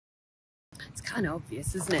It's kind of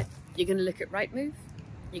obvious, isn't it? You're going to look at Rightmove,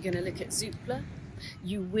 you're going to look at Zoopla.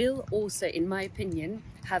 You will also, in my opinion,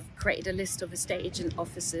 have created a list of estate agent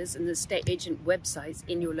offices and the estate agent websites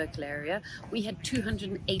in your local area. We had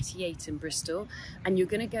 288 in Bristol, and you're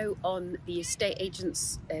going to go on the estate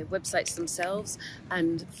agents' websites themselves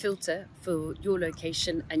and filter for your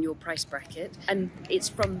location and your price bracket. And it's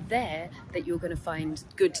from there that you're going to find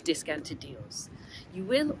good discounted deals. You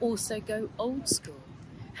will also go old school.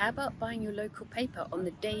 How about buying your local paper on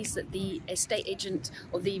the days that the estate agent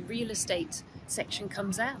or the real estate section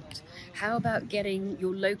comes out? How about getting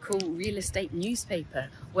your local real estate newspaper,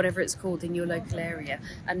 whatever it's called in your local area,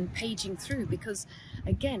 and paging through? Because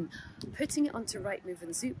again, putting it onto Rightmove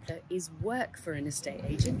and Zoopla is work for an estate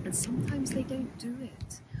agent, and sometimes they don't do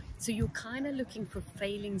it. So you're kind of looking for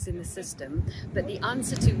failings in the system, but the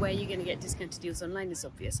answer to where you're going to get discounted deals online is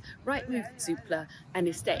obvious. Rightmove, Zoopla, and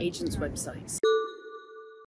estate agents' websites.